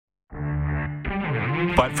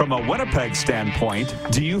But from a Winnipeg standpoint,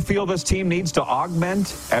 do you feel this team needs to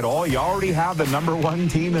augment at all? You already have the number one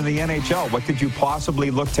team in the NHL. What could you possibly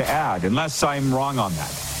look to add, unless I'm wrong on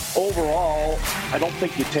that? Overall, I don't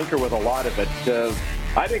think you tinker with a lot of it.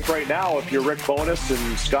 I think right now, if you're Rick Bowness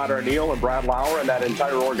and Scott Arniel and Brad Lauer and that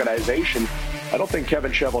entire organization, I don't think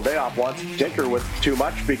Kevin Cheveldayoff wants to tinker with too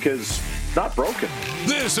much because it's not broken.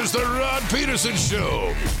 This is the Rod Peterson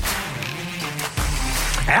Show.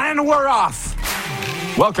 And we're off.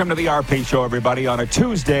 Welcome to the RP Show, everybody, on a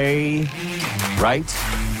Tuesday, right?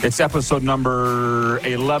 It's episode number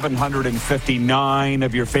 1159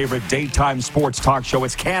 of your favorite daytime sports talk show.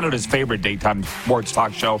 It's Canada's favorite daytime sports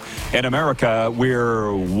talk show. In America,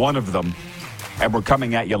 we're one of them. And we're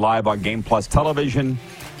coming at you live on Game Plus Television,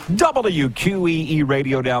 WQEE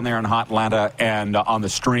Radio down there in Hot Atlanta, and on the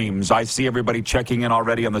streams. I see everybody checking in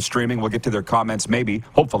already on the streaming. We'll get to their comments maybe,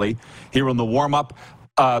 hopefully, here in the warm-up.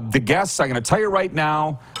 The guests, I'm going to tell you right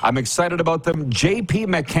now, I'm excited about them. J.P.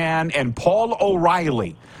 McCann and Paul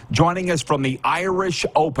O'Reilly joining us from the Irish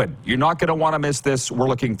Open. You're not going to want to miss this. We're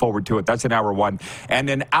looking forward to it. That's in hour one. And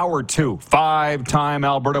in hour two, five-time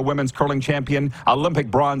Alberta women's curling champion,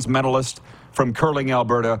 Olympic bronze medalist from Curling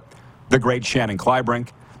Alberta, the great Shannon Kleibrink.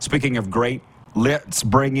 Speaking of great, let's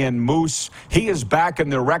bring in Moose. He is back in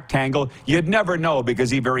the rectangle. You'd never know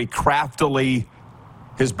because he very craftily,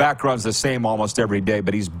 his background's the same almost every day,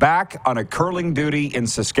 but he's back on a curling duty in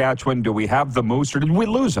Saskatchewan. Do we have the Moose or did we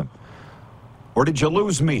lose him? Or did you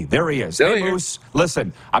lose me? There he is. Hey, Moose,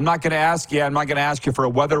 listen, I'm not going to ask you for a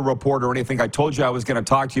weather report or anything. I told you I was going to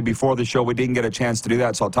talk to you before the show. We didn't get a chance to do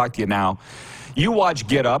that, so I'll talk to you now. You watch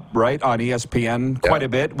Get Up, right, on ESPN quite a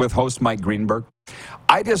bit with host Mike Greenberg.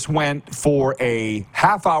 I just went for a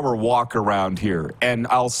half-hour walk around here, and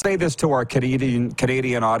I'll say this to our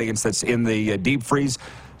Canadian audience that's in the deep freeze.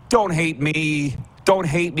 Don't hate me. Don't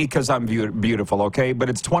hate me because I'm beautiful, okay? But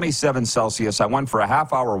it's 27 Celsius. I went for a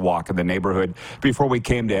half-hour walk in the neighborhood before we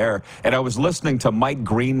came to air, and I was listening to Mike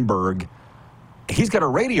Greenberg. He's got a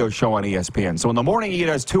radio show on ESPN. So in the morning, he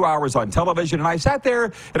does 2 hours on television. And I sat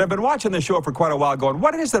there, and I've been watching the show for quite a while going,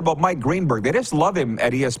 what is it about Mike Greenberg? They just love him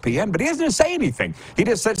at ESPN, but he doesn't say anything. He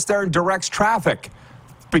just sits there and directs traffic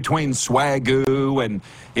between Swagoo and,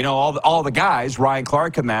 you know, all the guys, Ryan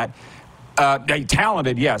Clark and that.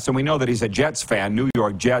 Talented, yes, and we know that he's a Jets fan, New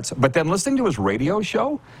York Jets. But then listening to his radio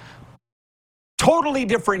show, totally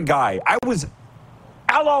different guy. I was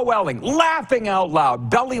LOLing, laughing out loud,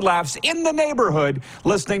 belly laughs in the neighborhood,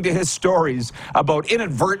 listening to his stories about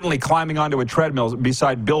inadvertently climbing onto a treadmill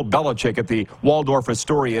beside Bill Belichick at the Waldorf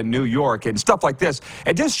Astoria in New York and stuff like this.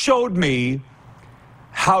 It just showed me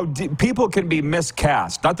how people can be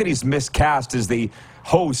miscast. Not that he's miscast as the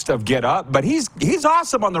host of Get Up, but he's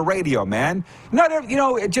awesome on the radio, man.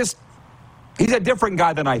 He's a different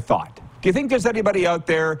guy than I thought. Do you think there's anybody out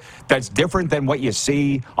there that's different than what you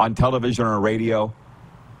see on television or radio?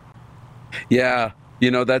 Yeah,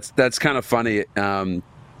 that's kind of funny.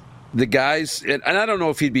 The guys, and I don't know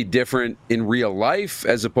if he'd be different in real life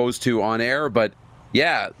as opposed to on air, but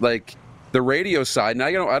yeah, like the radio side. And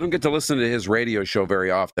I don't get to listen to his radio show very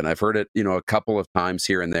often. I've heard it, a couple of times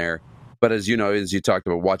here and there. But as you know, as you talked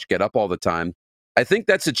about, watch Get Up all the time. I think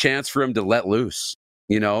that's a chance for him to let loose,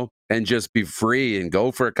 and just be free and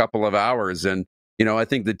go for a couple of hours. And, I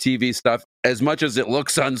think the TV stuff, as much as it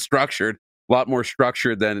looks unstructured, a lot more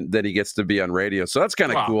structured than he gets to be on radio. So that's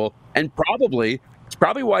kind of cool. And it's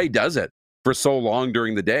probably why he does it for so long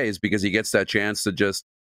during the day, is because he gets that chance to just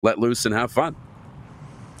let loose and have fun.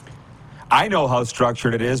 I know how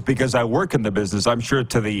structured it is because I work in the business. I'm sure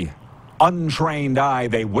to the untrained eye,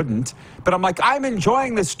 they wouldn't. But I'm like, I'm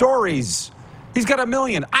enjoying the stories. He's got 1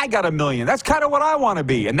 million. I got 1 million. That's kind of what I want to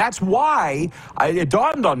be. And that's why it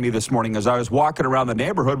dawned on me this morning as I was walking around the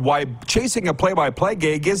neighborhood why chasing a play-by-play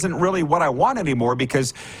gig isn't really what I want anymore,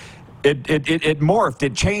 because it morphed.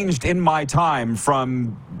 It changed in my time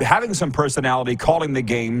from having some personality, calling the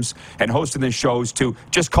games and hosting the shows, to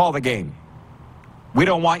just call the game. We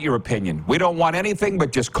don't want your opinion. We don't want anything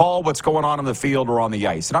but just call what's going on the field or on the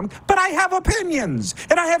ice. But I have opinions,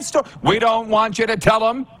 and I have stories. We don't want you to tell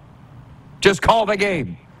them. Just call the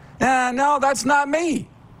game. No, that's not me.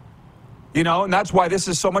 And that's why this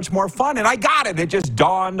is so much more fun. And I got it. It just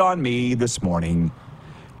dawned on me this morning.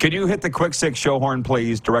 Can you hit the quick six show horn,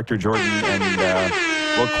 please, Director Jordan? And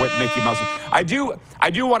we'll quit Mickey Mouse. I do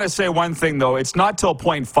want to say one thing, though. It's not till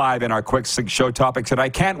 0.5 in our quick six show topics, and I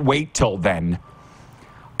can't wait till then.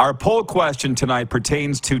 Our poll question tonight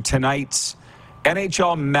pertains to tonight's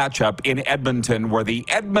NHL matchup in Edmonton, where the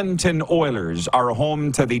Edmonton Oilers are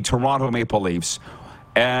home to the Toronto Maple Leafs.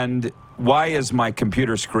 And why is my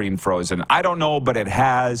computer screen frozen? I don't know, but it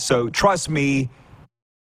has. So trust me,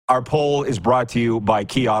 Our poll is brought to you by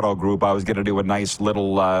Key Auto Group. I was going to do a nice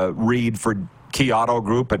little read for Key Auto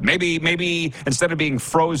Group, but maybe instead of being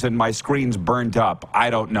frozen, my screen's burnt up. I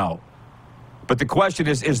don't know. But the question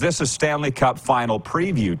is this a Stanley Cup final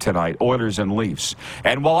preview tonight, Oilers and Leafs?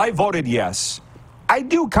 And while I voted yes, I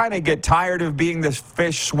do kind of get tired of being this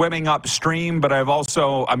fish swimming upstream, but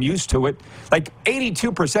I'm used to it. Like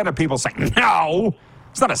 82% of people say, no,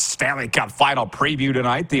 it's not a Stanley Cup final preview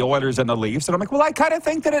tonight, the Oilers and the Leafs. And I'm like, well, I kind of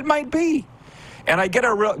think that it might be. And I get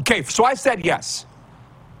okay, so I said yes.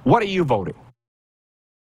 What are you voting?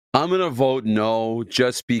 I'm going to vote no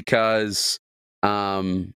just because I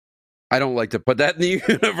don't like to put that in the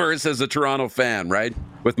universe as a Toronto fan, right?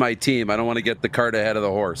 With my team. I don't want to get the cart ahead of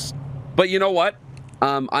the horse. But you know what?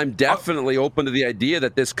 I'm definitely open to the idea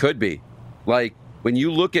that this could be. Like, when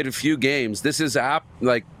you look at a few games, this is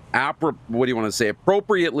what do you want to say?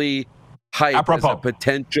 Appropriately hyped as a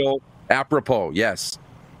potential. Apropos, yes.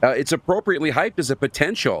 It's appropriately hyped as a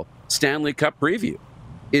potential Stanley Cup preview.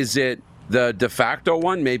 Is it the de facto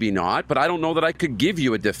one? Maybe not, but I don't know that I could give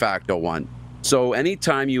you a de facto one. So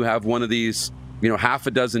anytime you have one of these, half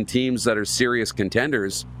a dozen teams that are serious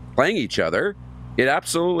contenders playing each other, it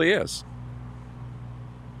absolutely is.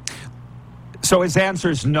 So his answer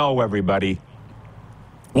is no, everybody.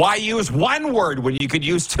 Why use one word when you could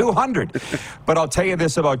use 200? But I'll tell you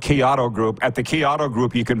this about Key Auto Group. At the Key Auto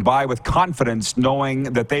Group, you can buy with confidence knowing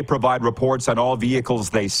that they provide reports on all vehicles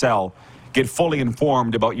they sell. Get fully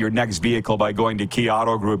informed about your next vehicle by going to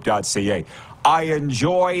keyautogroup.ca. I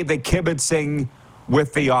enjoy the kibitzing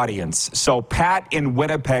with the audience. So Pat in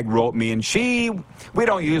Winnipeg wrote me, and we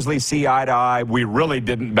don't usually see eye to eye. We really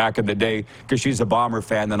didn't back in the day because she's a Bomber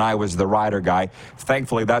fan and I was the Rider guy.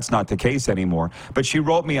 Thankfully, that's not the case anymore. But she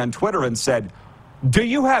wrote me on Twitter and said, do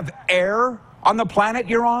you have air on the planet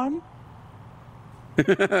you're on?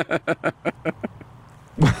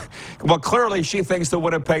 Well, clearly she thinks the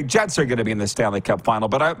Winnipeg Jets are going to be in the Stanley Cup final.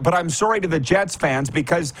 But I'm sorry to the Jets fans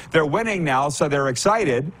because they're winning now, so they're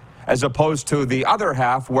excited, as opposed to the other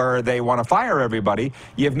half where they want to fire everybody.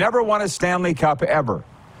 You've never won a Stanley Cup ever.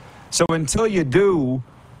 So until you do,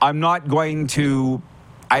 I'm not going to,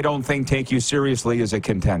 I don't think, take you seriously as a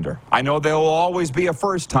contender. I know there will always be a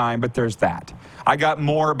first time, but there's that. I got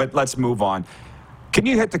more, but let's move on. Can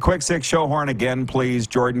you hit the quick six show horn again, please,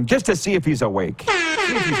 Jordan, just to see if he's awake?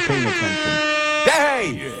 See if he's paying attention.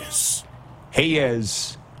 Hey! Yes. He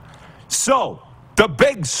is. So, the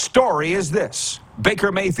big story is this.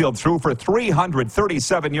 Baker Mayfield threw for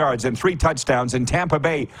 337 yards and 3 touchdowns in Tampa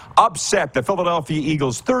Bay, upset the Philadelphia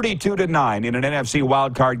Eagles 32-9 in an NFC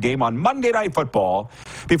Wildcard game on Monday Night Football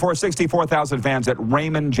before 64,000 fans at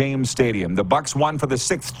Raymond James Stadium. The Bucs won for the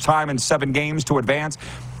 6th time in 7 games to advance.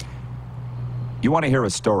 You want to hear a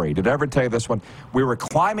story? Did I ever tell you this one? We were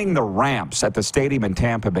climbing the ramps at the stadium in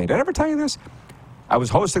Tampa Bay. Did I ever tell you this? I was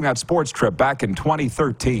hosting that sports trip back in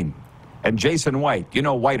 2013. And Jason White,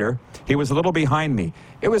 Whiter, he was a little behind me.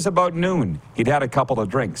 It was about noon. He'd had a couple of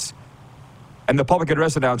drinks. And the public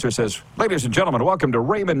address announcer says, ladies and gentlemen, welcome to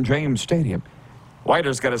Raymond James Stadium.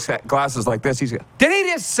 Whiter's got his glasses like this. Did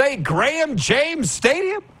he just say Graham James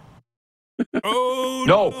Stadium? Oh,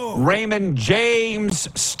 No, Raymond James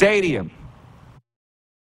Stadium.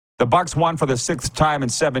 The Bucs won for the 6th time in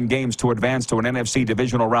 7 games to advance to an NFC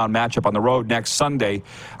divisional round matchup on the road next Sunday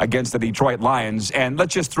against the Detroit Lions. And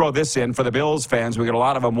let's just throw this in for the Bills fans. We got a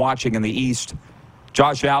lot of them watching in the East.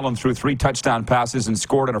 Josh Allen threw 3 touchdown passes and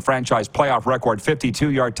scored on a franchise playoff record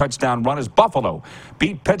 52-yard touchdown run as Buffalo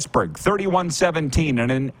beat Pittsburgh 31-17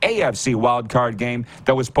 in an AFC wildcard game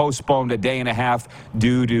that was postponed a day and a half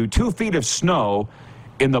due to 2 feet of snow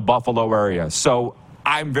in the Buffalo area. So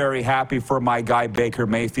I'm very happy for my guy, Baker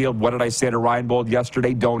Mayfield. What did I say to Ryan Bold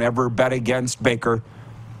yesterday? Don't ever bet against Baker.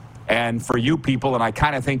 And for you people, and I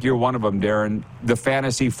kind of think you're one of them, Darren, the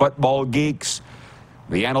fantasy football geeks,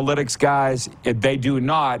 the analytics guys, they do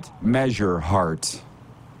not measure heart.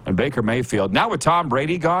 And Baker Mayfield, now with Tom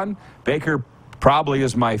Brady gone, Baker probably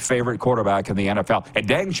is my favorite quarterback in the NFL. And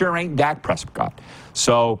dang sure ain't Dak Prescott.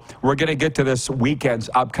 So we're going to get to this weekend's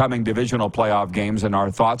upcoming divisional playoff games and our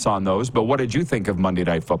thoughts on those. But what did you think of Monday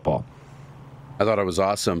Night Football? I thought it was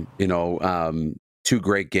awesome. 2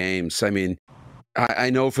 great games. I mean, I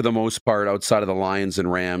know for the most part, outside of the Lions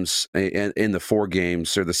and Rams in the 4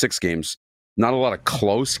 games or the 6 games, not a lot of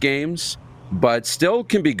close games, but still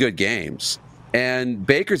can be good games. And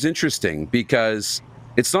Baker's interesting because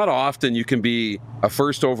it's not often you can be a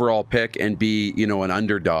first overall pick and be, an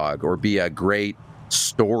underdog or be a great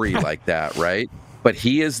story like that, right? But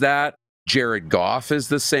he is that. Jared Goff is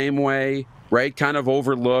the same way, right? Kind of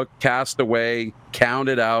overlooked, cast away,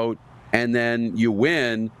 counted out, and then you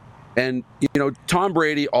win. And, Tom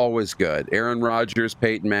Brady, always good. Aaron Rodgers,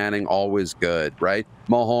 Peyton Manning, always good, right?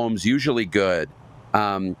 Mahomes, usually good.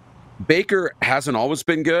 Baker hasn't always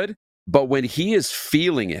been good, but when he is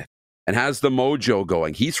feeling it and has the mojo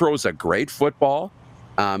going, he throws a great football.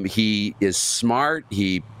 He is smart.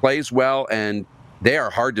 He plays well, and they are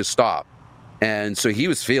hard to stop. And so he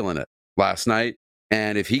was feeling it last night.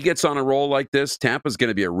 And if he gets on a roll like this, Tampa's going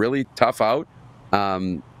to be a really tough out.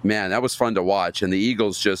 Man, that was fun to watch. And the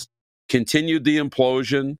Eagles just continued the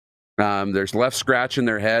implosion. There's left scratch in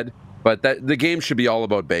their head. But the game should be all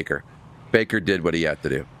about Baker. Baker did what he had to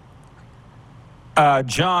do.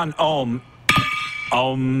 John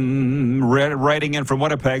writing in from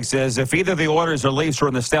Winnipeg says, if either the Oilers or Leafs are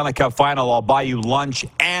in the Stanley Cup final, I'll buy you lunch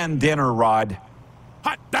and dinner, Rod.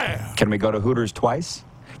 Hot damn. Can we go to Hooters twice?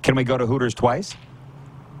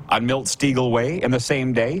 On Milt Stiegel Way in the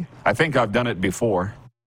same day? I think I've done it before.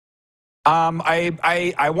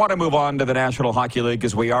 I want to move on to the National Hockey League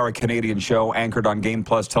because we are a Canadian show anchored on Game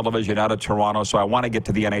Plus television out of Toronto, so I want to get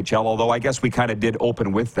to the NHL, although I guess we kind of did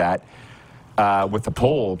open with that, with the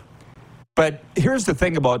poll. But here's the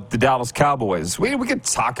thing about the Dallas Cowboys. We could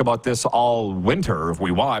talk about this all winter if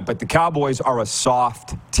we want, but the Cowboys are a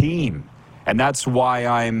soft team, and that's why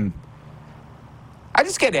I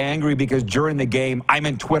just get angry because during the game, I'm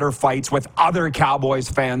in Twitter fights with other Cowboys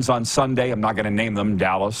fans on Sunday. I'm not going to name them,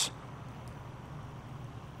 Dallas.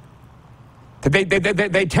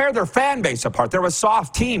 They tear their fan base apart. They're a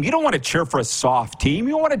soft team. You don't want to cheer for a soft team.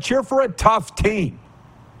 You want to cheer for a tough team.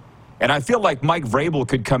 And I feel like Mike Vrabel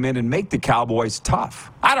could come in and make the Cowboys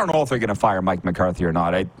tough. I don't know if they're going to fire Mike McCarthy or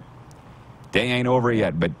not. Day ain't over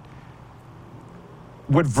yet. But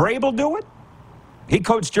would Vrabel do it? He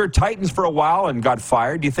coached your Titans for a while and got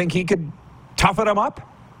fired. Do you think he could toughen them up?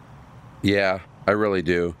 Yeah, I really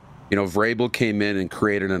do. Vrabel came in and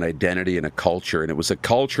created an identity and a culture, and it was a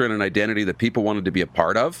culture and an identity that people wanted to be a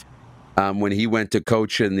part of. When he went to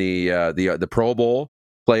coach in the Pro Bowl,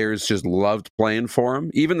 players just loved playing for him.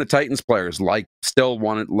 Even the Titans players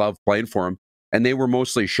loved playing for him, and they were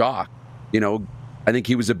mostly shocked. I think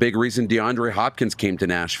he was a big reason DeAndre Hopkins came to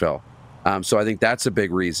Nashville. So I think that's a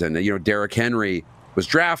big reason. Derrick Henry was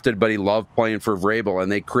drafted, but he loved playing for Vrabel, and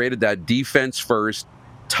they created that defense first,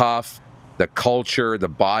 tough, the culture, the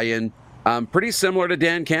buy-in, pretty similar to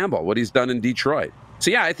Dan Campbell, what he's done in Detroit. So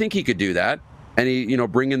yeah, I think he could do that, and he,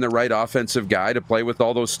 bring in the right offensive guy to play with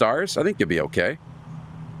all those stars. I think he'll be okay.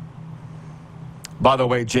 By the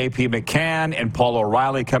way, J.P. McCann and Paul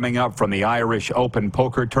O'Reilly coming up from the Irish Open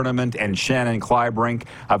Poker Tournament, and Shannon Kleibrink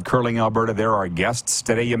of Curling Alberta. They're our guests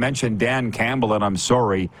today. You mentioned Dan Campbell, and I'm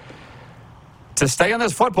sorry to stay on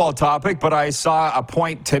this football topic, but I saw a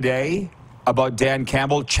point today about Dan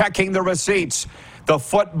Campbell checking the receipts. The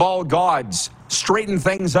football gods straighten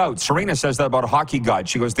things out. Serena says that about hockey gods.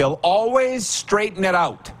 She goes, they'll always straighten it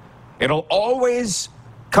out. It'll always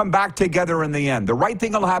come back together in the end. The right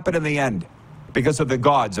thing will happen in the end. Because of the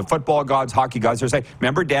gods, the football gods, hockey gods. They're saying,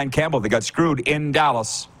 remember Dan Campbell, they got screwed in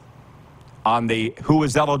Dallas on the who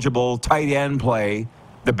is eligible tight end play,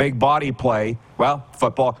 the big body play. Well,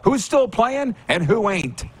 football, who's still playing and who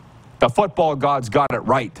ain't? The football gods got it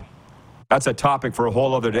right. That's a topic for a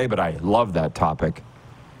whole other day, but I love that topic.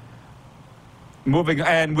 Moving,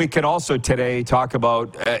 and we can also today talk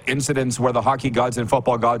about incidents where the hockey gods and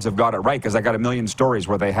football gods have got it right, because I got a million stories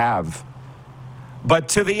where they have. But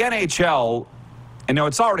to the NHL,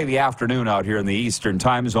 it's already the afternoon out here in the Eastern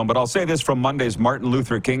time zone, but I'll say this from Monday's Martin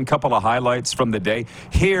Luther King, couple of highlights from the day.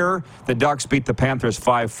 Here, the Ducks beat the Panthers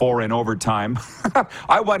 5-4 in overtime.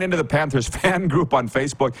 I went into the Panthers fan group on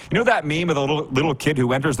Facebook. You know that meme of the little kid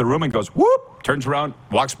who enters the room and goes, whoop, turns around,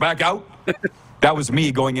 walks back out? That was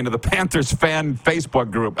me going into the Panthers fan Facebook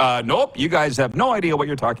group. Nope, you guys have no idea what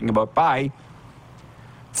you're talking about. Bye.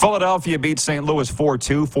 Philadelphia beat St. Louis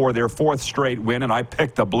 4-2 for their fourth straight win, and I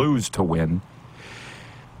picked the Blues to win.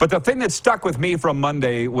 But the thing that stuck with me from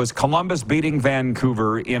Monday was Columbus beating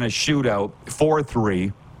Vancouver in a shootout,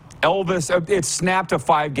 4-3. It snapped a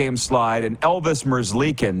 5-game slide, and Elvis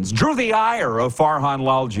Merzlikins drew the ire of Farhan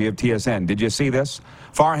Lalji of TSN. Did you see this?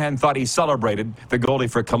 Farhan thought he celebrated the goalie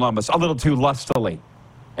for Columbus a little too lustily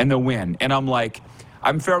in the win. And I'm like,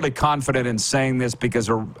 I'm fairly confident in saying this because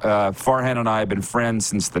Farhan and I have been friends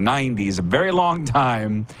since the 90s, a very long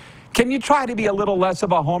time. Can you try to be a little less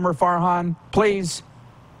of a homer, Farhan, please?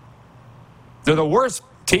 They're the worst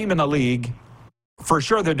team in the league, for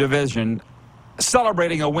sure their division,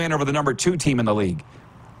 celebrating a win over the number 2 team in the league.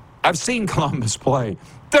 I've seen Columbus play.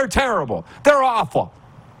 They're terrible. They're awful.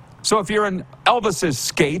 So if you're in Elvis's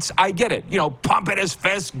skates, I get it. Pumping his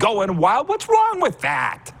fist, going wild. What's wrong with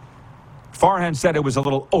that? Farhan said it was a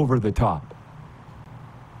little over the top.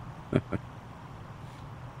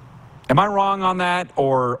 Am I wrong on that,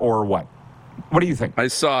 or what? What do you think? I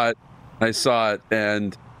saw it,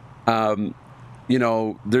 and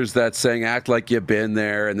there's that saying, "Act like you've been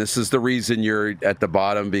there," and this is the reason you're at the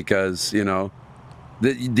bottom because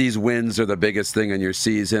these wins are the biggest thing in your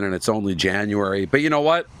season, and it's only January. But you know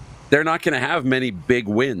what? They're not going to have many big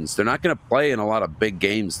wins. They're not going to play in a lot of big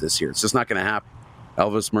games this year. It's just not going to happen.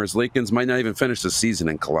 Elvis Merzlikins might not even finish the season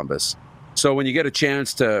in Columbus. So when you get a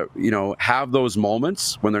chance to, have those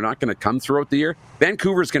moments when they're not going to come throughout the year,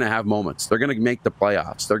 Vancouver's going to have moments. They're going to make the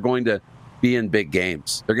playoffs. They're going to be in big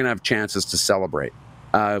games. They're going to have chances to celebrate.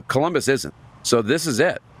 Columbus isn't. So this is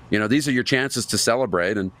it. These are your chances to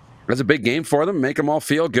celebrate, and that's a big game for them. Make them all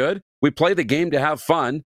feel good. We play the game to have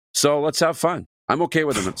fun, so let's have fun. I'm okay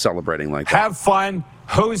with them celebrating like that. Have fun.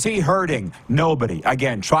 Who's he hurting? Nobody.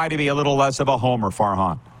 Again, try to be a little less of a homer,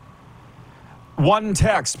 Farhan. One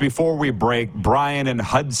text before we break. Brian in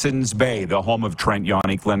Hudson's Bay, the home of Trent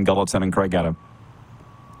Yonick, Glenn Gulleton, and Craig Adam.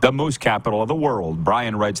 The moose capital of the world.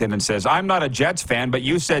 Brian writes in and says, I'm not a Jets fan, but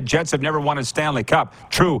you said Jets have never won a Stanley Cup.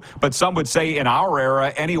 True, but some would say in our era,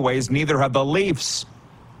 anyways, neither have the Leafs.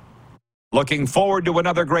 Looking forward to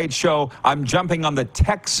another great show. I'm jumping on the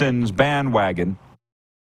Texans bandwagon.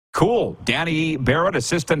 Cool. Danny Barrett,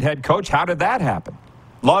 assistant head coach. How did that happen?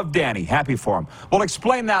 Love Danny. Happy for him. We'll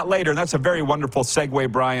explain that later. And that's a very wonderful segue,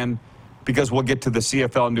 Brian, because we'll get to the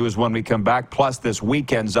CFL news when we come back. Plus, this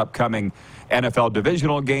weekend's upcoming NFL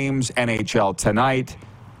divisional games, NHL tonight.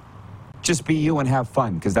 Just be you and have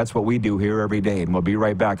fun, because that's what we do here every day. And we'll be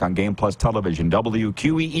right back on Game Plus Television,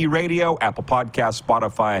 WQEE Radio, Apple Podcasts,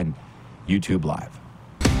 Spotify, and YouTube Live.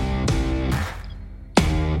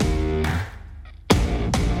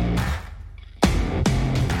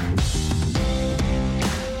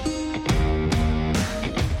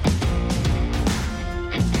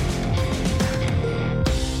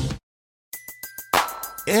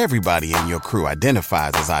 Everybody in your crew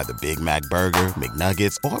identifies as either Big Mac Burger,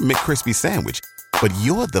 McNuggets, or McCrispy Sandwich. But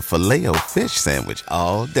you're the Filet-O-Fish Sandwich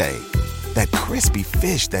all day. That crispy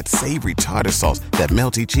fish, that savory tartar sauce, that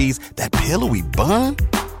melty cheese, that pillowy bun.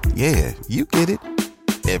 Yeah, you get it.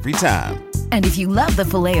 Every time. And if you love the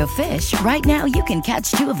Filet-O-Fish, right now you can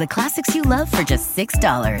catch two of the classics you love for just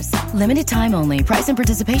 $6. Limited time only. Price and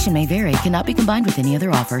participation may vary. Cannot be combined with any other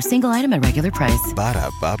offer. Single item at regular price.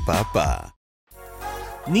 Ba-da-ba-ba-ba.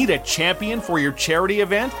 Need a champion for your charity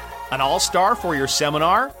event? An all-star for your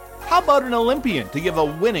seminar? How about an Olympian to give a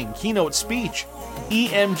winning keynote speech?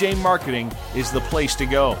 EMJ Marketing is the place to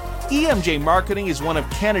go. EMJ Marketing is one of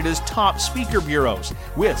Canada's top speaker bureaus,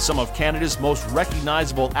 with some of Canada's most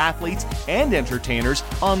recognizable athletes and entertainers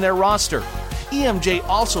on their roster. EMJ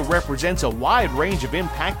also represents a wide range of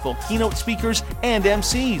impactful keynote speakers and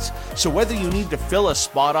MCs. So whether you need to fill a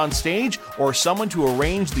spot on stage or someone to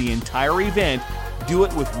arrange the entire event, do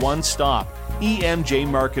it with one stop, EMJ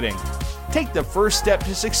Marketing. Take the first step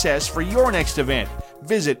to success for your next event.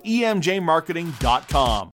 Visit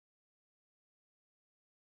emjmarketing.com.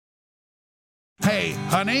 Hey,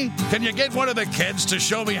 honey, can you get one of the kids to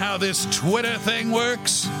show me how this Twitter thing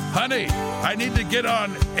works? Honey, I need to get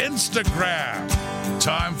on Instagram.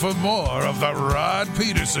 Time for more of the Rod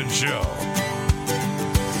Peterson Show.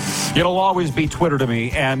 It'll always be Twitter to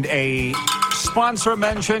me. And a sponsor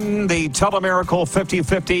mentioned the Telemiracle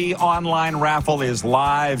 50/50 online raffle is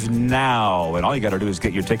live now. And all you got to do is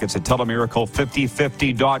get your tickets at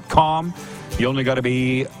telemiracle5050.com. You only got to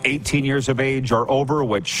be 18 years of age or over,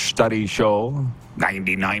 which studies show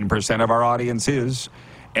 99% of our audience is.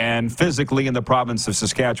 And physically in the province of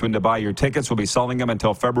Saskatchewan to buy your tickets. We'll be selling them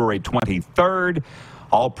until February 23rd.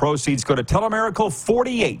 All proceeds go to Telemiracle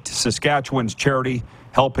 48, Saskatchewan's charity,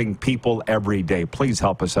 helping people every day. Please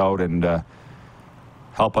help us out and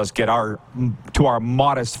help us get to our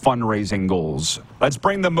modest fundraising goals. Let's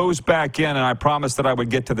bring the Moose back in, and I promised that I would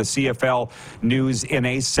get to the CFL news in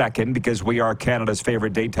a second because we are Canada's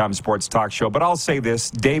favorite daytime sports talk show. But I'll say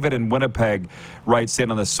this. David in Winnipeg writes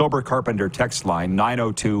in on the Sober Carpenter text line,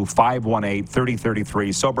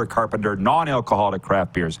 902-518-3033. Sober Carpenter, non-alcoholic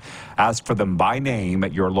craft beers. Ask for them by name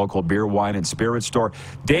at your local beer, wine, and spirit store.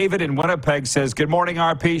 David in Winnipeg says, good morning,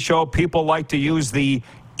 RP show. People like to use the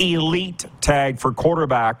elite tag for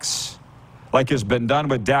quarterbacks, like has been done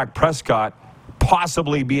with Dak Prescott,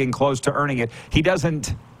 possibly being close to earning it. He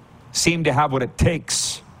doesn't seem to have what it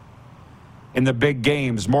takes in the big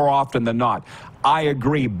games more often than not. I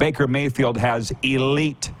agree. Baker Mayfield has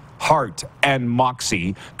elite heart and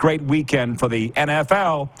moxie. Great weekend for the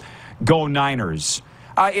NFL. Go Niners.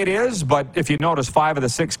 It is, but if you notice, 5 of the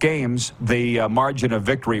 6 games, the margin of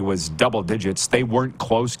victory was double digits. They weren't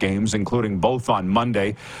close games, including both on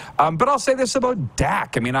Monday. But I'll say this about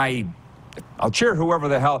Dak. I mean, I'll cheer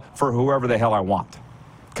for whoever the hell I want,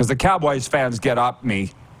 because the Cowboys fans get up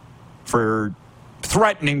me for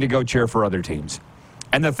threatening to go cheer for other teams.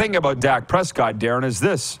 And the thing about Dak Prescott, Darren, is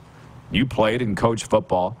this. You played and coached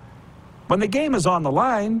football. When the game is on the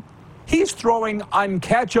line, he's throwing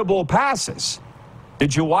uncatchable passes.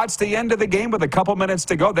 Did you watch the end of the game with a couple minutes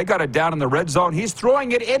to go? They got it down in the red zone. He's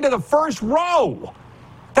throwing it into the first row.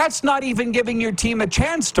 That's not even giving your team a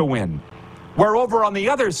chance to win. Where over on the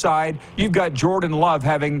other side, you've got Jordan Love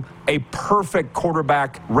having a perfect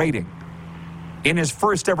quarterback rating in his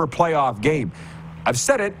first ever playoff game. I've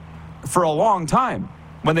said it for a long time.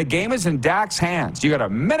 When the game is in Dak's hands, you got a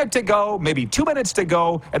minute to go, maybe 2 minutes to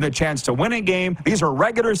go, and the chance to win a game. These are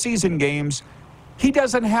regular season games. He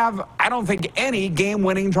doesn't have, I don't think, any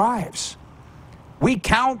game-winning drives. We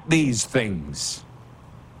count these things.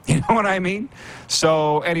 You know what I mean?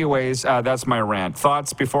 So, anyways, that's my rant.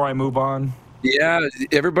 Thoughts before I move on? Yeah,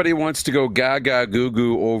 everybody wants to go gaga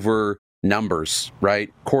goo-goo over numbers,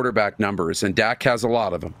 right? Quarterback numbers, and Dak has a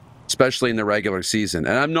lot of them, especially in the regular season.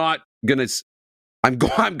 And I'm not gonna. I'm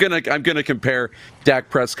gonna compare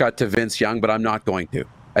Dak Prescott to Vince Young, but I'm not going to.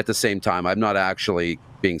 At the same time, I'm not actually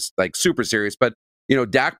being like super serious. But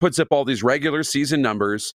Dak puts up all these regular season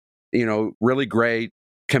numbers. Really great,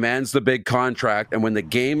 commands the big contract, and when the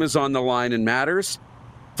game is on the line and matters,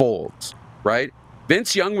 folds. Right?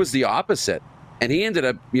 Vince Young was the opposite, and he ended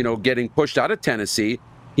up getting pushed out of Tennessee.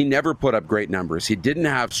 He never put up great numbers. He didn't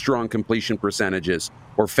have strong completion percentages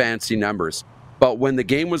or fancy numbers. But when the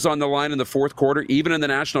game was on the line in the fourth quarter, even in the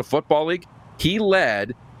National Football League, he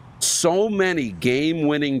led so many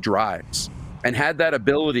game-winning drives and had that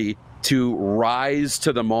ability to rise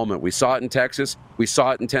to the moment. We saw it in Texas. We saw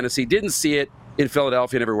it in Tennessee. Didn't see it in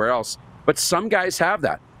Philadelphia and everywhere else. But some guys have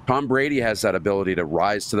that. Tom Brady has that ability to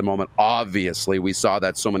rise to the moment. Obviously, we saw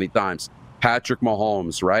that so many times. Patrick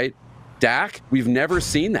Mahomes, right? Dak, we've never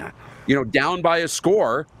seen that. Down by a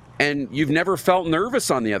score, and you've never felt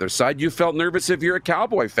nervous on the other side. You felt nervous if you're a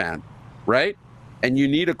Cowboy fan, right? And you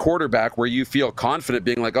need a quarterback where you feel confident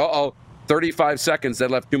being like, 35 seconds, they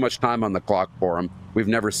left too much time on the clock for him. We've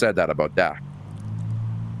never said that about Dak.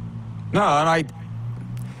 No, and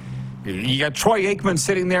you got Troy Aikman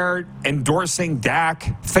sitting there endorsing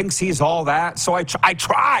Dak, thinks he's all that. So I've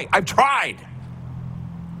tried.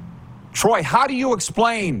 Troy, how do you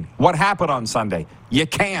explain what happened on Sunday? You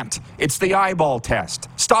can't. It's the eyeball test.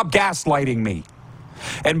 Stop gaslighting me.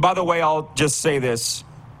 And by the way, I'll just say this.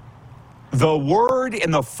 The word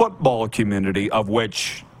in the football community, of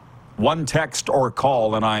which one text or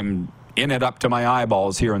call, and I'm in it up to my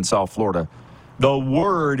eyeballs here in South Florida, the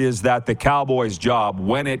word is that the Cowboys' job,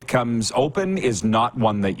 when it comes open, is not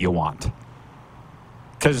one that you want.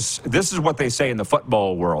 Because this is what they say in the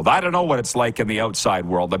football world. I don't know what it's like in the outside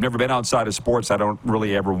world. I've never been outside of sports. I don't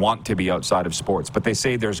really ever want to be outside of sports. But they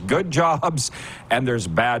say there's good jobs and there's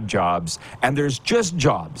bad jobs and there's just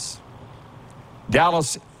jobs.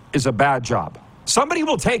 Dallas is a bad job. Somebody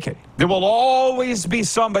will take it. There will always be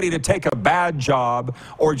somebody to take a bad job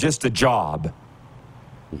or just a job.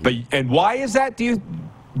 And why is that? Do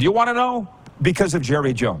you want to know? Because of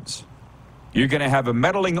Jerry Jones. You're going to have a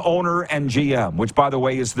meddling owner and GM, which, by the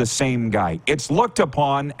way, is the same guy. It's looked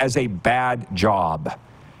upon as a bad job.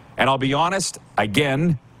 And I'll be honest,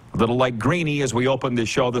 again, a little like Greeny as we open this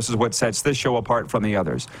show, this is what sets this show apart from the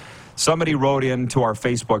others. Somebody wrote into our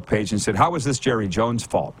Facebook page and said, how is this Jerry Jones'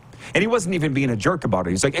 fault? And he wasn't even being a jerk about it.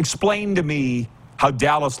 He's like, explain to me how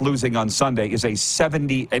Dallas losing on Sunday is an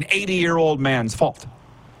 80-year-old man's fault.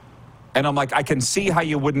 And I'm like, I can see how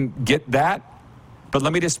you wouldn't get that. But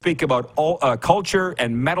let me just speak about culture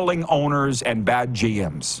and meddling owners and bad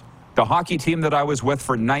GMs. The hockey team that I was with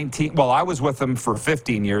for I was with them for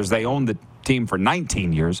 15 years. They owned the team for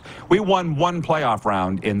 19 years. We won one playoff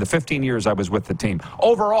round in the 15 years I was with the team.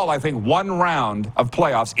 Overall, I think one round of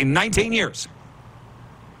playoffs in 19 years.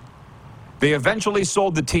 They eventually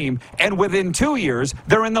sold the team, and within 2 years,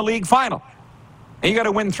 they're in the league final. And you got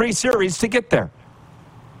to win 3 series to get there.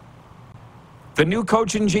 The new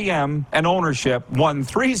coach and GM and ownership won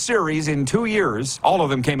 3 series in 2 years. All of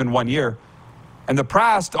them came in 1 year. And the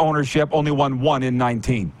past ownership only won 1 in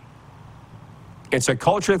 19. It's a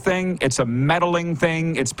culture thing. It's a meddling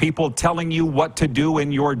thing. It's people telling you what to do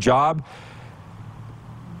in your job.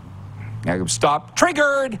 Stop.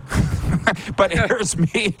 Triggered. But here's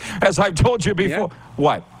me, as I've told you before.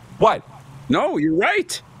 Yeah. What? No, you're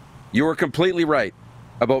right. You were completely right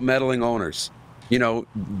about meddling owners.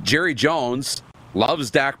 Jerry Jones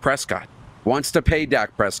loves Dak Prescott. wants to pay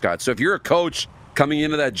Dak Prescott. So if you're a coach coming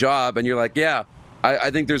into that job and you're like, yeah,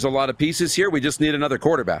 I think there's a lot of pieces here. We just need another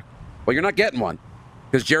quarterback. Well, you're not getting one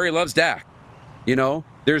because Jerry loves Dak. You know,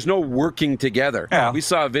 there's no working together. Yeah. We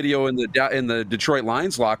saw a video in the Detroit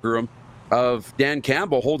Lions locker room of Dan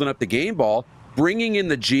Campbell holding up the game ball, bringing in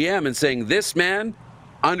the GM and saying, this man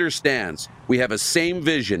understands. We have a same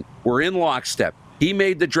vision. We're in lockstep. He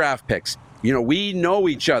made the draft picks. You know, we know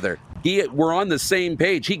each other. We're on the same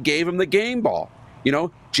page. He gave him the game ball. You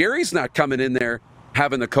know, Jerry's not coming in there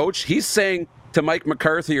having the coach. He's saying to Mike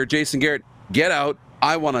McCarthy or Jason Garrett, get out.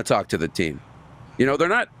 I want to talk to the team. You know, they're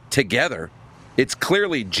not together. It's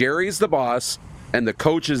clearly Jerry's the boss and the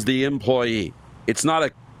coach is the employee. It's not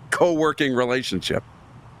a co-working relationship.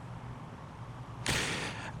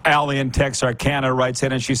 Allie in Texarkana writes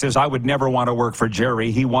in and she says, I would never want to work for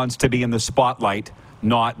Jerry. He wants to be in the spotlight,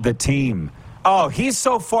 not the team. Oh, he's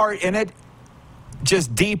so far in it,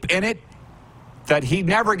 just deep in it, that he's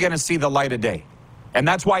never going to see the light of day. And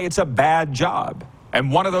that's why it's a bad job.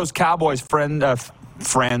 And one of those Cowboys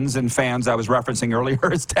friends and fans I was referencing earlier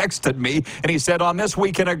has texted me, and he said, on this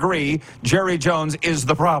we can agree, Jerry Jones is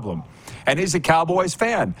the problem. And he's a Cowboys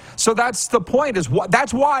fan. So that's the point.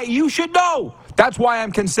 That's why you should know. That's why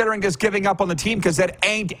I'm considering just giving up on the team, because it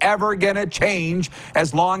ain't ever going to change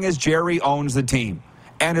as long as Jerry owns the team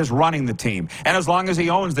and is running the team. And as long as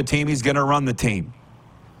he owns the team, he's going to run the team.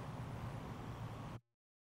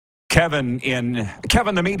 Kevin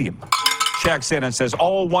the Medium checks in and says,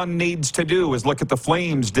 all one needs to do is look at the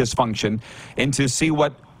Flames' dysfunction and to see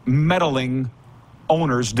what meddling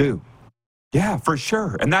owners do. Yeah, for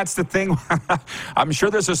sure. And that's the thing. I'm sure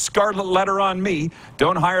there's a scarlet letter on me.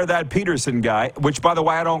 Don't hire that Peterson guy, which, by the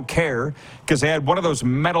way, I don't care, because I had one of those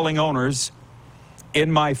meddling owners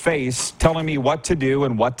in my face telling me what to do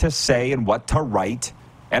and what to say and what to write.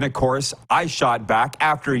 And, of course, I shot back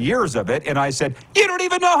after years of it, and I said, you don't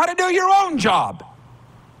even know how to do your own job.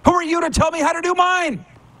 Who are you to tell me how to do mine?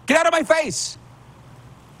 Get out of my face.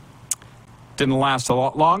 Didn't last a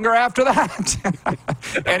lot longer after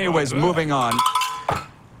that. Anyways, moving on.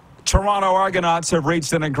 Toronto Argonauts have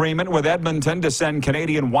reached an agreement with Edmonton to send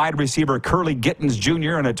Canadian wide receiver Curly Gittens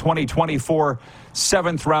Jr. and a 2024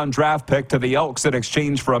 seventh-round draft pick to the Elks in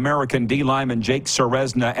exchange for American D lineman Jake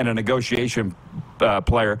Serezna and a negotiation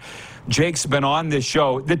player. Jake's been on this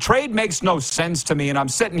show. The trade makes no sense to me, and I'm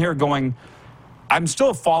sitting here going, I'm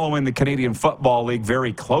still following the Canadian Football League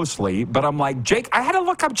very closely, but I'm like, Jake, I had to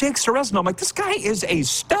look up Jake Serezna. I'm like, this guy is a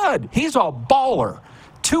stud. He's a baller.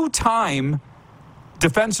 Two-time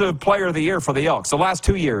Defensive Player of the Year for the Elks the last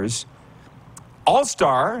 2 years.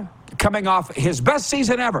 All-star, coming off his best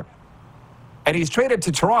season ever. And he's traded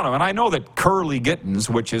to Toronto. And I know that Curly Gittens,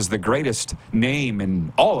 which is the greatest name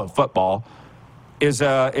in all of football, is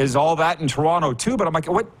all that in Toronto too. But I'm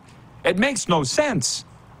like, what? It makes no sense.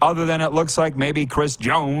 Other than it looks like maybe Chris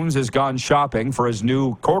Jones has gone shopping for his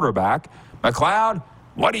new quarterback. McLeod,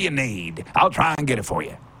 what do you need? I'll try and get it for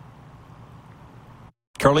you.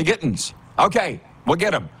 Curly Gittens. Okay, we'll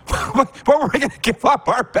get him. But we're going to give up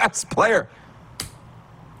our best player.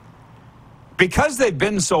 Because they've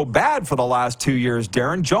been so bad for the last 2 years,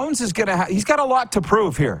 Darren, Jones is going to he's got a lot to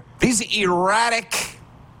prove here. These erratic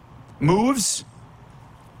moves,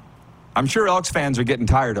 I'm sure Elks fans are getting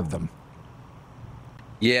tired of them.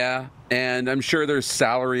 Yeah, and I'm sure there's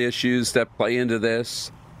salary issues that play into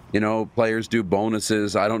this. You know, players do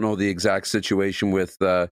bonuses. I don't know the exact situation with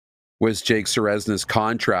Jake Serezna's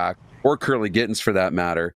contract, or Curly Gittens for that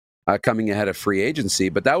matter, coming ahead of free agency.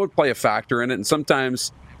 But that would play a factor in it. And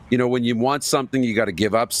sometimes, you know, when you want something, you got to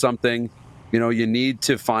give up something. You know, you need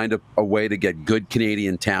to find a way to get good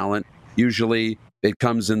Canadian talent. Usually it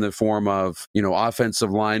comes in the form of, you know,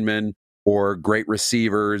 offensive linemen or great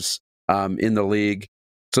receivers in the league.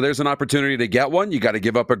 So there's an opportunity to get one. You got to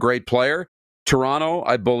give up a great player. Toronto,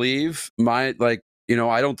 I believe, I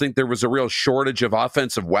don't think there was a real shortage of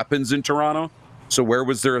offensive weapons in Toronto. So where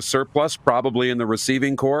was there a surplus? Probably in the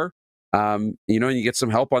receiving core. And you get some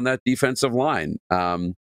help on that defensive line.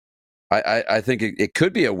 I think it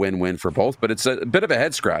could be a win-win for both, but it's a bit of a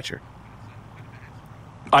head-scratcher.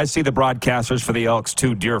 I see the broadcasters for the Elks,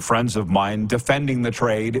 two dear friends of mine, defending the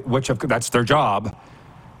trade, that's their job.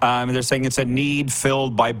 They're saying it's a need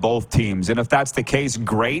filled by both teams. And if that's the case,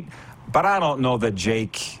 great. But I don't know that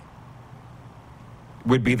Jake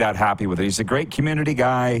would be that happy with it. He's a great community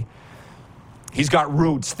guy. He's got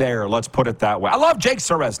roots there, let's put it that way. I love Jake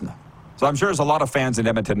Serezna. So I'm sure there's a lot of fans in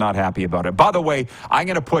Edmonton not happy about it. By the way, I'm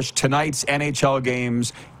going to push tonight's NHL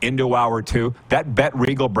games into hour 2. That Bet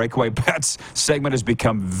Regal Breakaway Bets segment has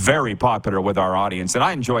become very popular with our audience, and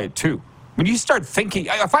I enjoy it too. When you start thinking,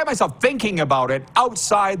 I find myself thinking about it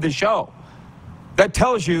outside the show. That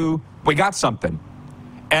tells you we got something.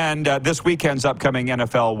 And this weekend's upcoming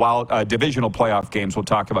NFL divisional playoff games we'll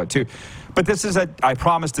talk about too. But this is I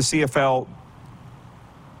promised the CFL,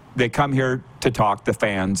 they come here to talk, the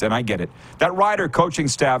fans, and I get it. That Rider coaching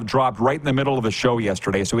staff dropped right in the middle of the show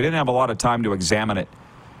yesterday, so we didn't have a lot of time to examine it.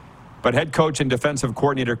 But head coach and defensive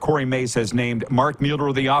coordinator Corey Mace has named Mark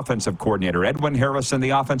Mueller the offensive coordinator, Edwin Harrison the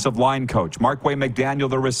offensive line coach, Markway McDaniel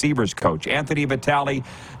the receivers coach, Anthony Vitale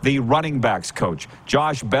the running backs coach,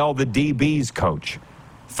 Josh Bell the DBs coach,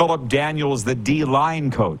 Philip Daniels the D-line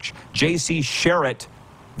coach, J.C. Sherritt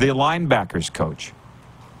the linebackers coach,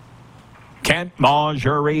 Kent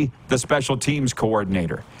Marjorie the special teams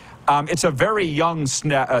coordinator. It's a very young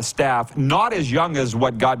staff, not as young as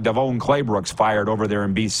what got Devone Claybrooks fired over there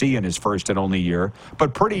in BC in his first and only year,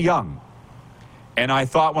 but pretty young. And I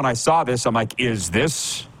thought when I saw this, I'm like, is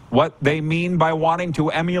this what they mean by wanting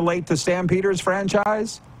to emulate the Stampeders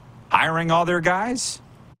franchise? Hiring all their guys?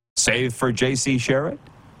 Save for J.C. Sherritt?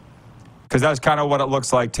 Because that's kind of what it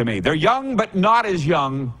looks like to me. They're young, but not as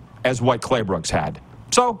young as what Claybrooks had.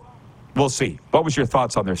 So, we'll see. What was your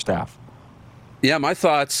thoughts on their staff? Yeah, my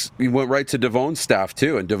thoughts, we went right to Devone's staff,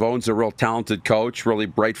 too. And Devone's a real talented coach, really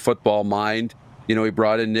bright football mind. You know, he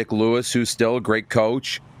brought in Nick Lewis, who's still a great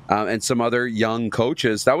coach, and some other young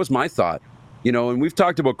coaches. That was my thought. You know, and we've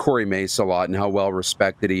talked about Corey Mace a lot and how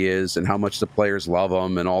well-respected he is and how much the players love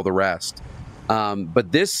him and all the rest.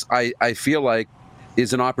 But this, I feel like,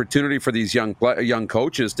 is an opportunity for these young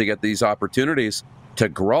coaches to get these opportunities to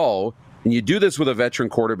grow. And you do this with a veteran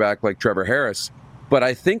quarterback like Trevor Harris. But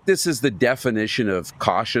I think this is the definition of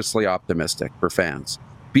cautiously optimistic for fans.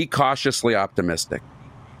 Be cautiously optimistic.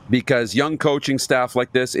 Because young coaching staff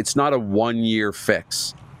like this, it's not a 1-year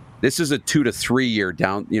fix. This is a 2 to 3 year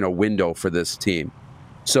window for this team.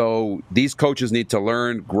 So these coaches need to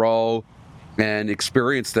learn, grow, and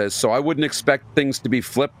experience this. So I wouldn't expect things to be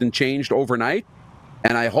flipped and changed overnight.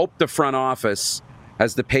 And I hope the front office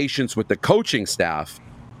has the patience with the coaching staff,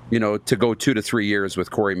 to go 2 to 3 years with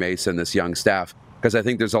Corey Mace and this young staff. Because I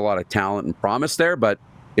think there's a lot of talent and promise there, but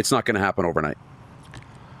it's not going to happen overnight.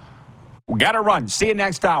 We got to run. See you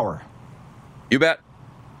next hour. You bet.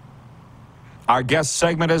 Our guest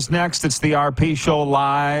segment is next. It's the RP Show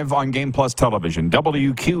live on Game Plus Television,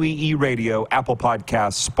 WQEE Radio, Apple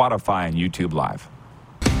Podcasts, Spotify, and YouTube Live.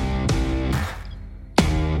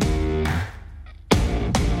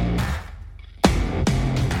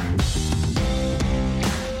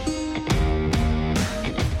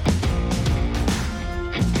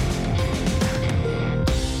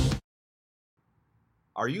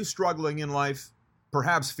 Are you struggling in life,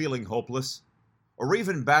 perhaps feeling hopeless, or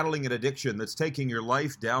even battling an addiction that's taking your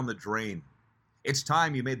life down the drain? It's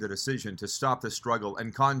time you made the decision to stop the struggle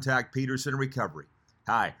and contact Peterson Recovery.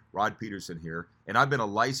 Hi, Rod Peterson here, and I've been a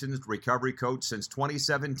licensed recovery coach since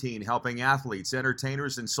 2017, helping athletes,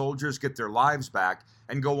 entertainers, and soldiers get their lives back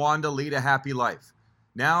and go on to lead a happy life.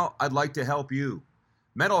 Now, I'd like to help you.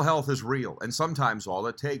 Mental health is real, and sometimes all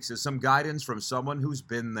it takes is some guidance from someone who's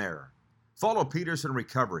been there. Follow Peterson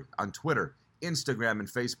Recovery on Twitter, Instagram, and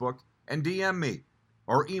Facebook, and DM me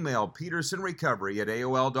or email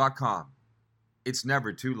petersonrecovery@aol.com. It's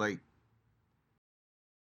never too late.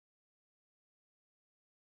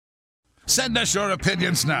 Send us your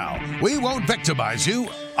opinions now. We won't victimize you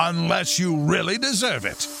unless you really deserve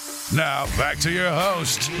it. Now, back to your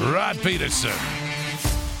host, Rod Peterson.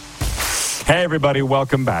 Hey, everybody.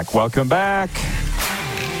 Welcome back. Welcome back.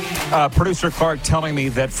 Producer Clark telling me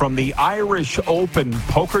that from the Irish Open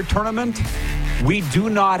poker tournament, we do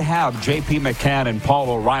not have J.P. McCann and Paul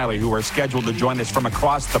O'Reilly, who are scheduled to join us from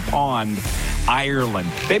across the pond, Ireland.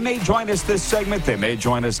 They may join us this segment, they may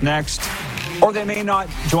join us next, or they may not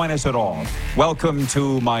join us at all. Welcome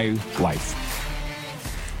to my life.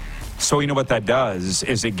 So you know what that does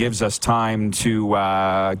is it gives us time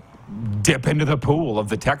to dip into the pool of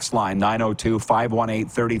the text line,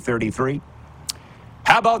 902-518-3033.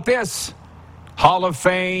 How about this? Hall of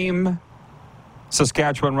Fame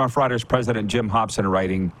Saskatchewan Roughriders president Jim Hobson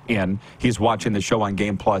writing in. He's watching the show on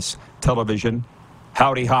Game Plus Television.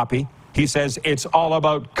 Howdy, Hoppy. He says, it's all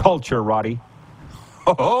about culture, Roddy.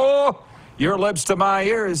 Oh, your lips to my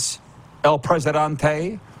ears, El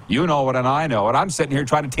Presidente. You know it and I know it. I'm sitting here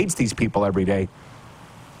trying to teach these people every day.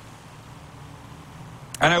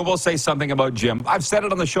 And I will say something about Jim. I've said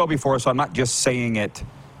it on the show before, so I'm not just saying it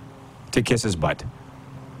to kiss his butt.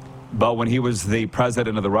 But when he was the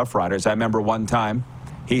president of the Rough Riders, I remember one time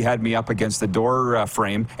he had me up against the door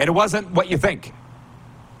frame, and it wasn't what you think.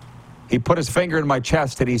 He put his finger in my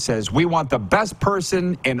chest and he says, we want the best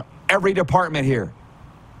person in every department here.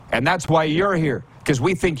 And that's why you're here, because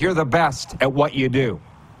we think you're the best at what you do.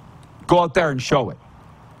 Go out there and show it.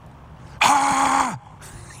 Ah!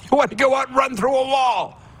 You want to go out and run through a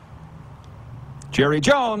wall. Jerry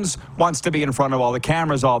Jones wants to be in front of all the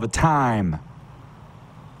cameras all the time.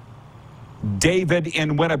 David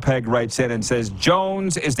in Winnipeg writes in and says,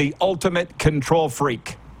 Jones is the ultimate control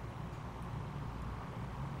freak.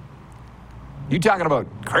 You talking about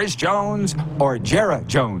Chris Jones or Jarrah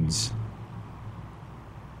Jones?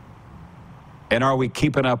 And are we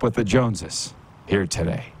keeping up with the Joneses here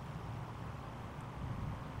today?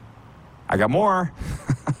 I got more.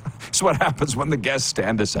 It's what happens when the guests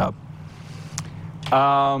stand us up.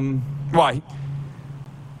 Why?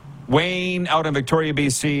 Wayne out in Victoria,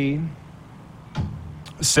 BC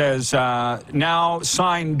says, now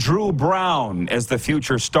sign Drew Brown as the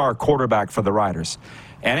future star quarterback for the Riders.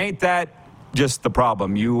 And ain't that just the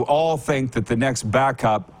problem? You all think that the next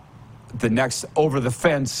backup, the next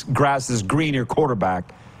over-the-fence, grass-is-greener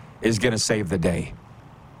quarterback is going to save the day.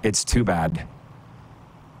 It's too bad.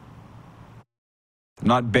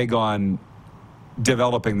 Not big on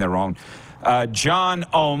developing their own. John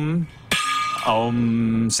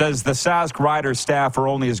says the Sask Riders staff are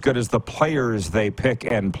only as good as the players they pick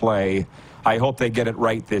and play. I hope they get it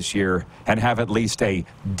right this year and have at least a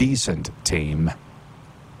decent team.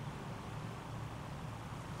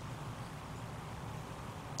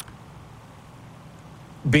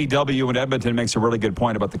 BW in Edmonton makes a really good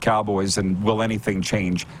point about the Cowboys and will anything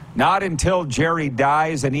change? Not until Jerry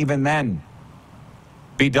dies, and even then.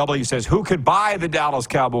 BW says, who could buy the Dallas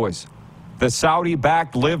Cowboys? The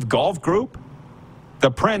Saudi-backed Live Golf Group?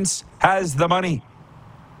 The Prince has the money.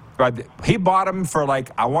 He bought them for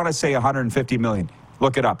I want to say $150 million.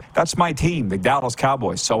 Look it up. That's my team, the Dallas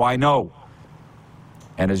Cowboys, so I know.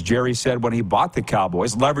 And as Jerry said when he bought the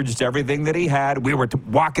Cowboys, leveraged everything that he had. We were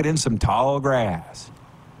walking in some tall grass.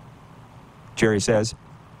 Jerry says.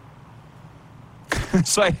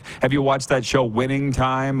 It's like, have you watched that show Winning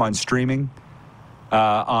Time on streaming?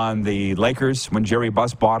 On the Lakers when Jerry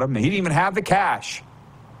Buss bought him. He didn't even have the cash.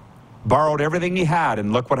 Borrowed everything he had,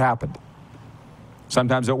 and look what happened.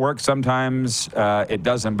 Sometimes it works, sometimes it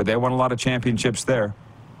doesn't, but they won a lot of championships there.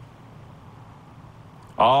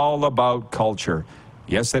 All about culture.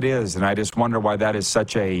 Yes, it is, and I just wonder why that is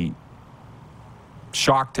such a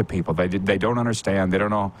shock to people. They don't understand. They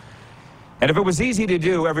don't know. And if it was easy to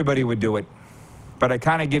do, everybody would do it. But I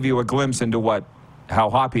kind of give you a glimpse into how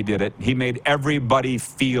Hoppy did it. He made everybody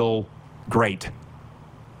feel great.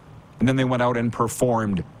 And then they went out and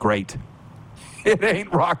performed great. It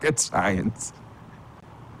ain't rocket science.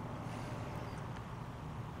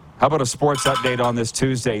 How about a sports update on this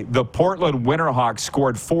Tuesday? The Portland Winterhawks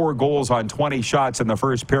scored 4 goals on 20 shots in the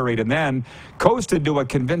first period and then coasted to a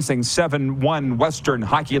convincing 7-1 Western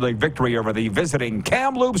Hockey League victory over the visiting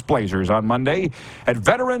Kamloops Blazers on Monday at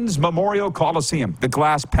Veterans Memorial Coliseum, the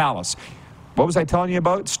Glass Palace. What was I telling you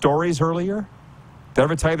about? Stories earlier? Did I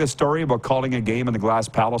ever tell you this story about calling a game in the Glass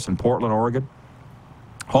Palace in Portland, Oregon?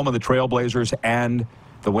 Home of the Trailblazers and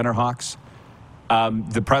the Winterhawks.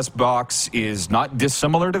 The press box is not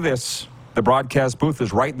dissimilar to this. The broadcast booth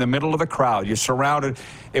is right in the middle of the crowd. You're surrounded.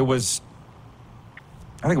 I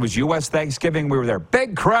think it was U.S. Thanksgiving. We were there.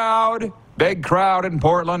 Big crowd in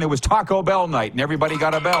Portland. It was Taco Bell night, and everybody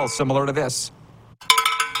got a bell similar to this.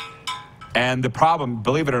 And the problem,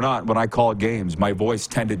 believe it or not, when I called games, my voice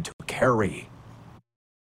tended to carry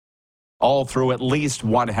all through at least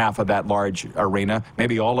one half of that large arena,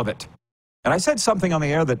 maybe all of it. And I said something on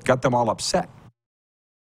the air that got them all upset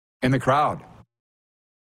in the crowd.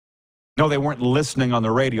 No, they weren't listening on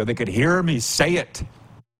the radio. They could hear me say it.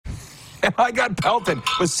 And I got pelted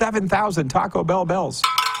with 7,000 Taco Bell bells.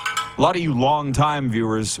 A lot of you long-time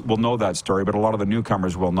viewers will know that story, but a lot of the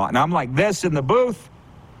newcomers will not. And I'm like this in the booth.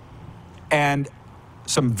 And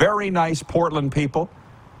some very nice Portland people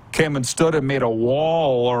came and stood and made a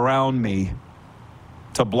wall around me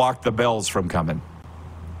to block the bells from coming.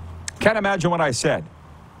 Can't imagine what I said.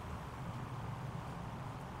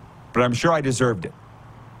 But I'm sure I deserved it.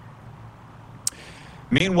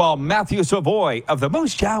 Meanwhile, Matthew Savoy of the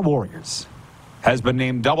Moose Jaw Warriors has been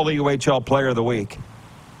named WHL Player of the Week.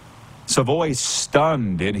 Savoy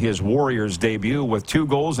stunned in his Warriors debut with 2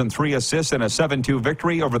 goals and 3 assists in a 7-2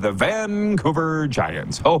 victory over the Vancouver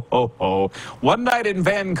Giants. Ho, ho, ho. One night in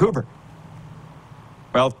Vancouver.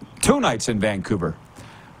 Well, 2 nights in Vancouver.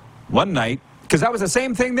 One night, because that was the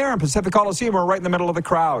same thing there in Pacific Coliseum. We're right in the middle of the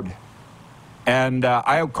crowd. And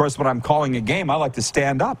I, of course, when I'm calling a game, I like to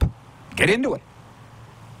stand up, get into it.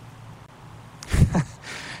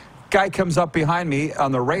 Guy comes up behind me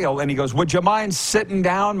on the rail, and he goes, would you mind sitting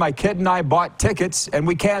down? My kid and I bought tickets, and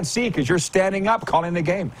we can't see because you're standing up calling the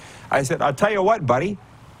game. I said, I'll tell you what, buddy.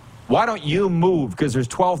 Why don't you move? Because there's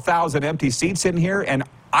 12,000 empty seats in here, and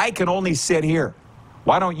I can only sit here.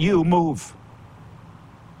 Why don't you move?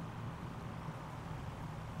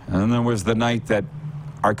 And then there was the night that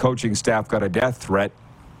our coaching staff got a death threat,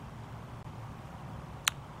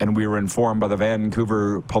 and we were informed by the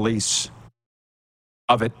Vancouver police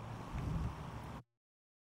of it.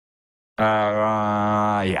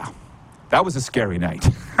 Yeah. That was a scary night.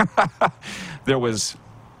 There was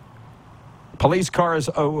police cars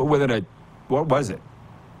within a, what was it,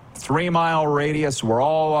 3-mile radius. We're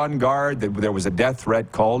all on guard. There was a death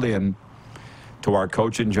threat called in to our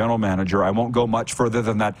coach and general manager. I won't go much further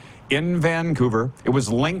than that. In Vancouver, it was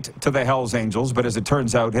linked to the Hells Angels, but as it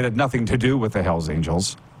turns out, it had nothing to do with the Hells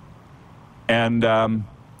Angels. And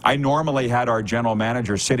I normally had our general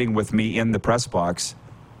manager sitting with me in the press box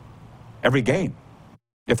every game,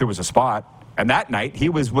 if there was a spot. And that night, he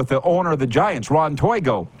was with the owner of the Giants, Ron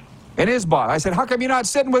Toigo, and his boss. I said, how come you're not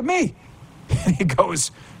sitting with me? He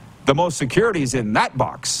goes, the most security's in that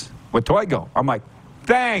box with Toigo. I'm like,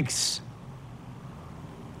 thanks.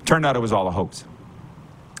 Turned out it was all a hoax.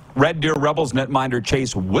 Red Deer Rebels netminder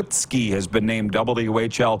Chase Wutzke has been named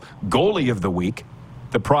WHL Goalie of the Week.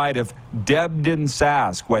 The pride of Debden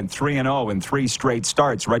Sask went 3-0 in 3 straight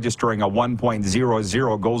starts, registering a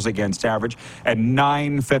 1.00 goals against average and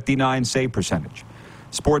 .959 save percentage.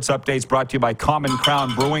 Sports updates brought to you by Common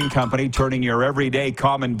Crown Brewing Company, turning your everyday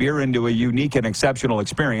common beer into a unique and exceptional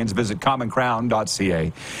experience. Visit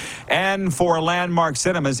commoncrown.ca. And for Landmark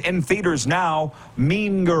Cinemas, in theaters now,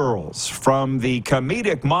 Mean Girls. From the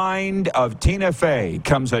comedic mind of Tina Fey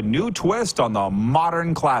comes a new twist on the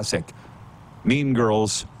modern classic. Mean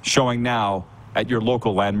Girls, showing now at your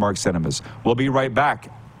local Landmark Cinemas. We'll be right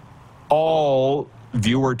back. All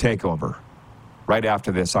viewer takeover right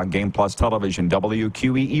after this on Game Plus Television,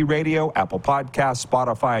 WQEE Radio, Apple Podcasts,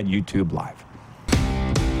 Spotify, and YouTube Live.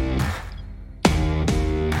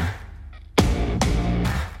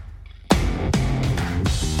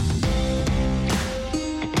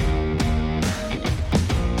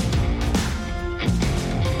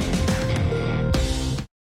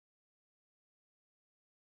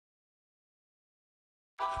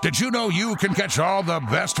 Did you know you can catch all the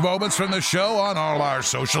best moments from the show on all our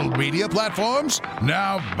social media platforms?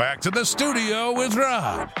 Now, back to the studio with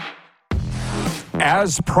Rod.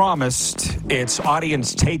 As promised, it's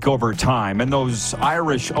audience takeover time, and those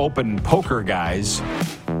Irish Open poker guys,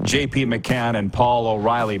 JP McCann and Paul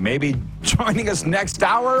O'Reilly, may be joining us next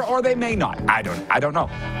hour, or they may not. I don't know.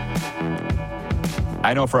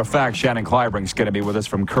 I know for a fact Shannon Clybrink's going to be with us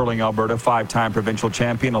from Curling, Alberta, 5-time provincial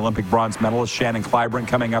champion, Olympic bronze medalist Shannon Clybrink,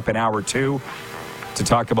 coming up in hour 2 to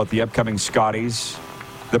talk about the upcoming Scotties,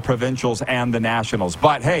 the provincials, and the nationals.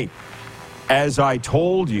 But hey, as I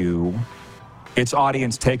told you, it's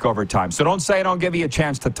audience takeover time. So don't say I don't give you a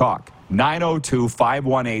chance to talk.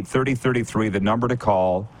 902-518-3033, the number to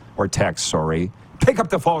call, or text, sorry. Pick up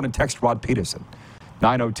the phone and text Rod Peterson.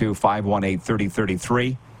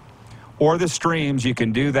 902-518-3033. Or the streams, you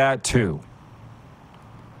can do that too.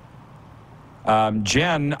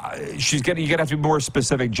 Jen, you're going to have to be more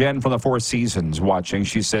specific. Jen from the Four Seasons watching.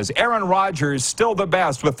 She says, Aaron Rodgers still the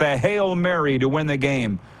best with the Hail Mary to win the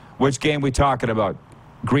game. Which game we talking about?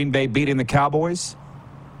 Green Bay beating the Cowboys?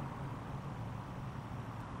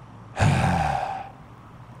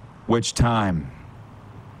 Which time?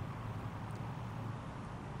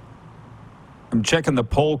 I'm checking the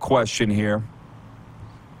poll question here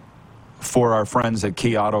for our friends at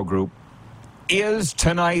Key Auto Group. Is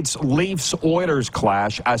tonight's Leafs-Oilers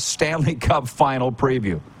clash a Stanley Cup final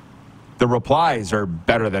preview? The replies are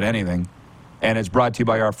better than anything, and it's brought to you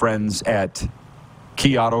by our friends at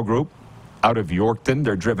Key Auto Group out of Yorkton.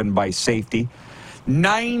 They're driven by safety.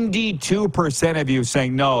 92% of you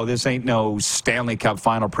saying, no, this ain't no Stanley Cup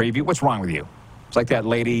final preview. What's wrong with you? It's like that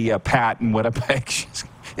lady, Pat in Winnipeg.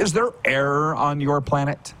 Is there air on your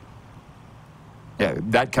planet? Yeah,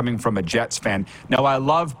 that coming from a Jets fan. Now, I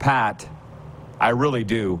love Pat. I really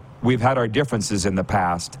do. We've had our differences in the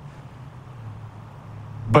past.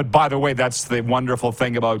 But by the way, that's the wonderful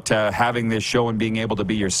thing about having this show and being able to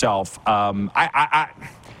be yourself.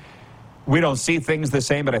 We don't see things the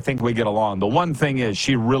same, but I think we get along. The one thing is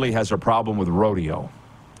she really has a problem with rodeo.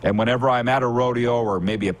 And whenever I'm at a rodeo or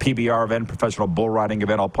maybe a PBR event, professional bull riding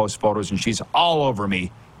event, I'll post photos, and she's all over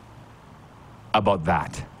me about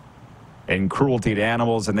that. And cruelty to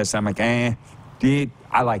animals and this. I'm like, I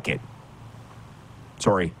like it.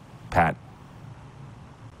 Sorry, Pat.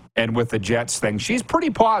 And with the Jets thing, she's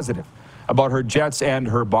pretty positive about her Jets and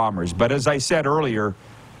her Bombers. But as I said earlier,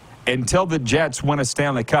 until the Jets win a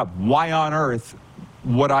Stanley Cup, why on earth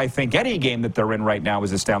would I think any game that they're in right now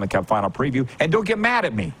is a Stanley Cup final preview? And don't get mad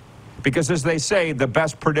at me. Because as they say, the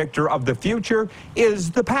best predictor of the future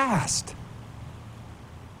is the past.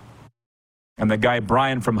 And the guy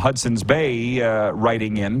Brian from Hudson's Bay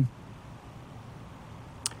writing in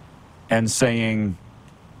and saying,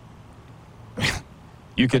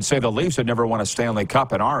 you could say the Leafs would never won a Stanley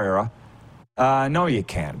Cup in our era. No, you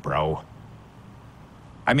can't, bro.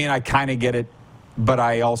 I mean, I kind of get it, but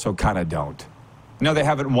I also kind of don't. No, they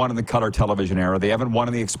haven't won in the color television era. They haven't won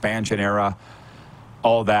in the expansion era,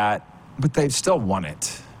 all that, but they've still won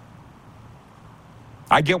it.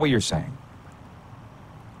 I get what you're saying.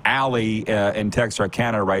 Allie in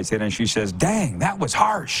Texarkana writes in and she says, dang, that was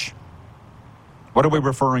harsh. What are we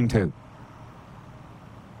referring to?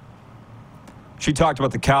 She talked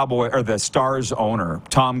about the Stars owner,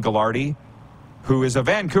 Tom Ghilardi, who is a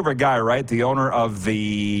Vancouver guy, right? The owner of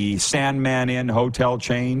the Sandman Inn hotel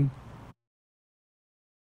chain.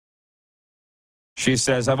 She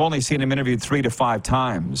says, I've only seen him interviewed 3 to 5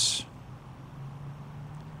 times.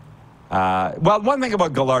 Well, one thing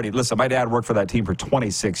about Ghilardi, listen, my dad worked for that team for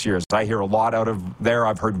 26 years. I hear a lot out of there.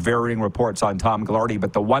 I've heard varying reports on Tom Ghilardi.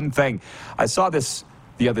 But the one thing, I saw this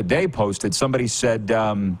the other day posted, somebody said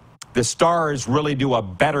the Stars really do a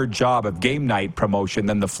better job of game night promotion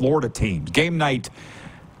than the Florida teams. Game night,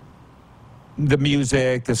 the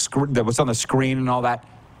music, that was on the screen and all that.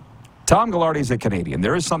 Tom Ghilardi's a Canadian.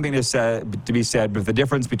 There is something to be said with the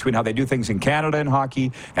difference between how they do things in Canada in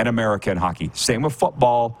hockey and America in hockey. Same with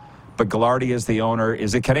football, but Ghilardi is the owner,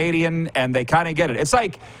 is a Canadian, and they kind of get it. It's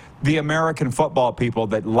like the American football people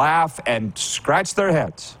that laugh and scratch their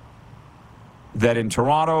heads that in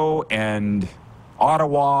Toronto and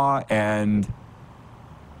Ottawa and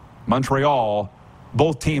Montreal,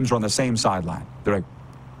 both teams are on the same sideline. They're like,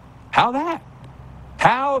 how that?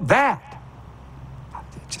 How that?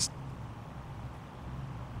 Just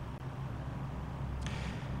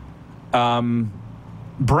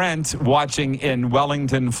Brent watching in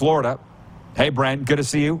Wellington, Florida. Hey, Brent, good to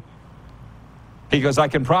see you. He goes, I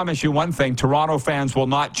can promise you one thing. Toronto fans will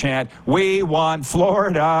not chant, we want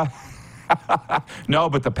Florida. No,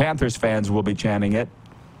 but the Panthers fans will be chanting it.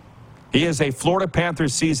 He is a Florida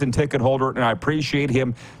Panthers season ticket holder, and I appreciate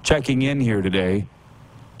him checking in here today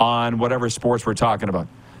on whatever sports we're talking about.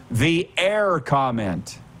 The air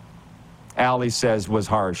comment, Allie says, was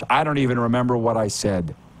harsh. I don't even remember what I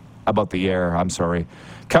said about the air. I'm sorry.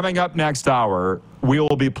 Coming up next hour, we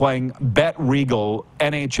will be playing Bet Regal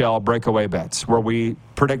NHL breakaway bets, where we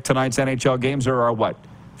predict tonight's NHL games. There are,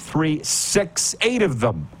 8 of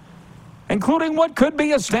them, including what could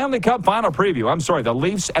be a Stanley Cup final preview. I'm sorry, the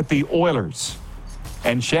Leafs at the Oilers.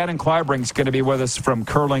 And Shannon Clybrink's going to be with us from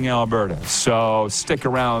Curling, Alberta. So stick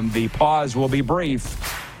around. The pause will be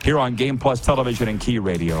brief here on Game Plus Television and Key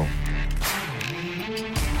Radio.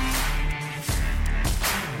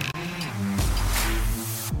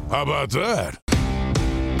 How about that?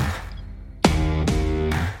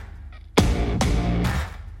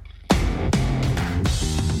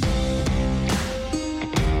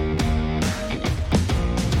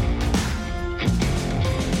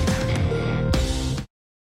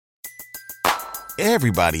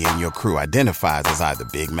 Everybody in your crew identifies as either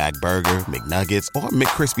Big Mac Burger, McNuggets, or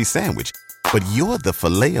McCrispy Sandwich. But you're the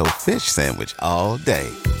Filet-O-Fish Sandwich all day.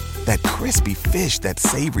 That crispy fish, that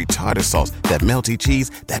savory tartar sauce, that melty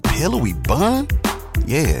cheese, that pillowy bun.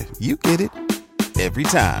 Yeah, you get it. Every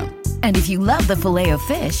time. And if you love the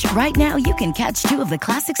Filet-O-Fish, right now you can catch 2 of the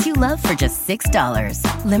classics you love for just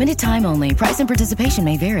 $6. Limited time only. Price and participation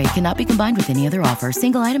may vary. Cannot be combined with any other offer.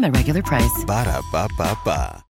 Single item at regular price. Ba-da-ba-ba-ba.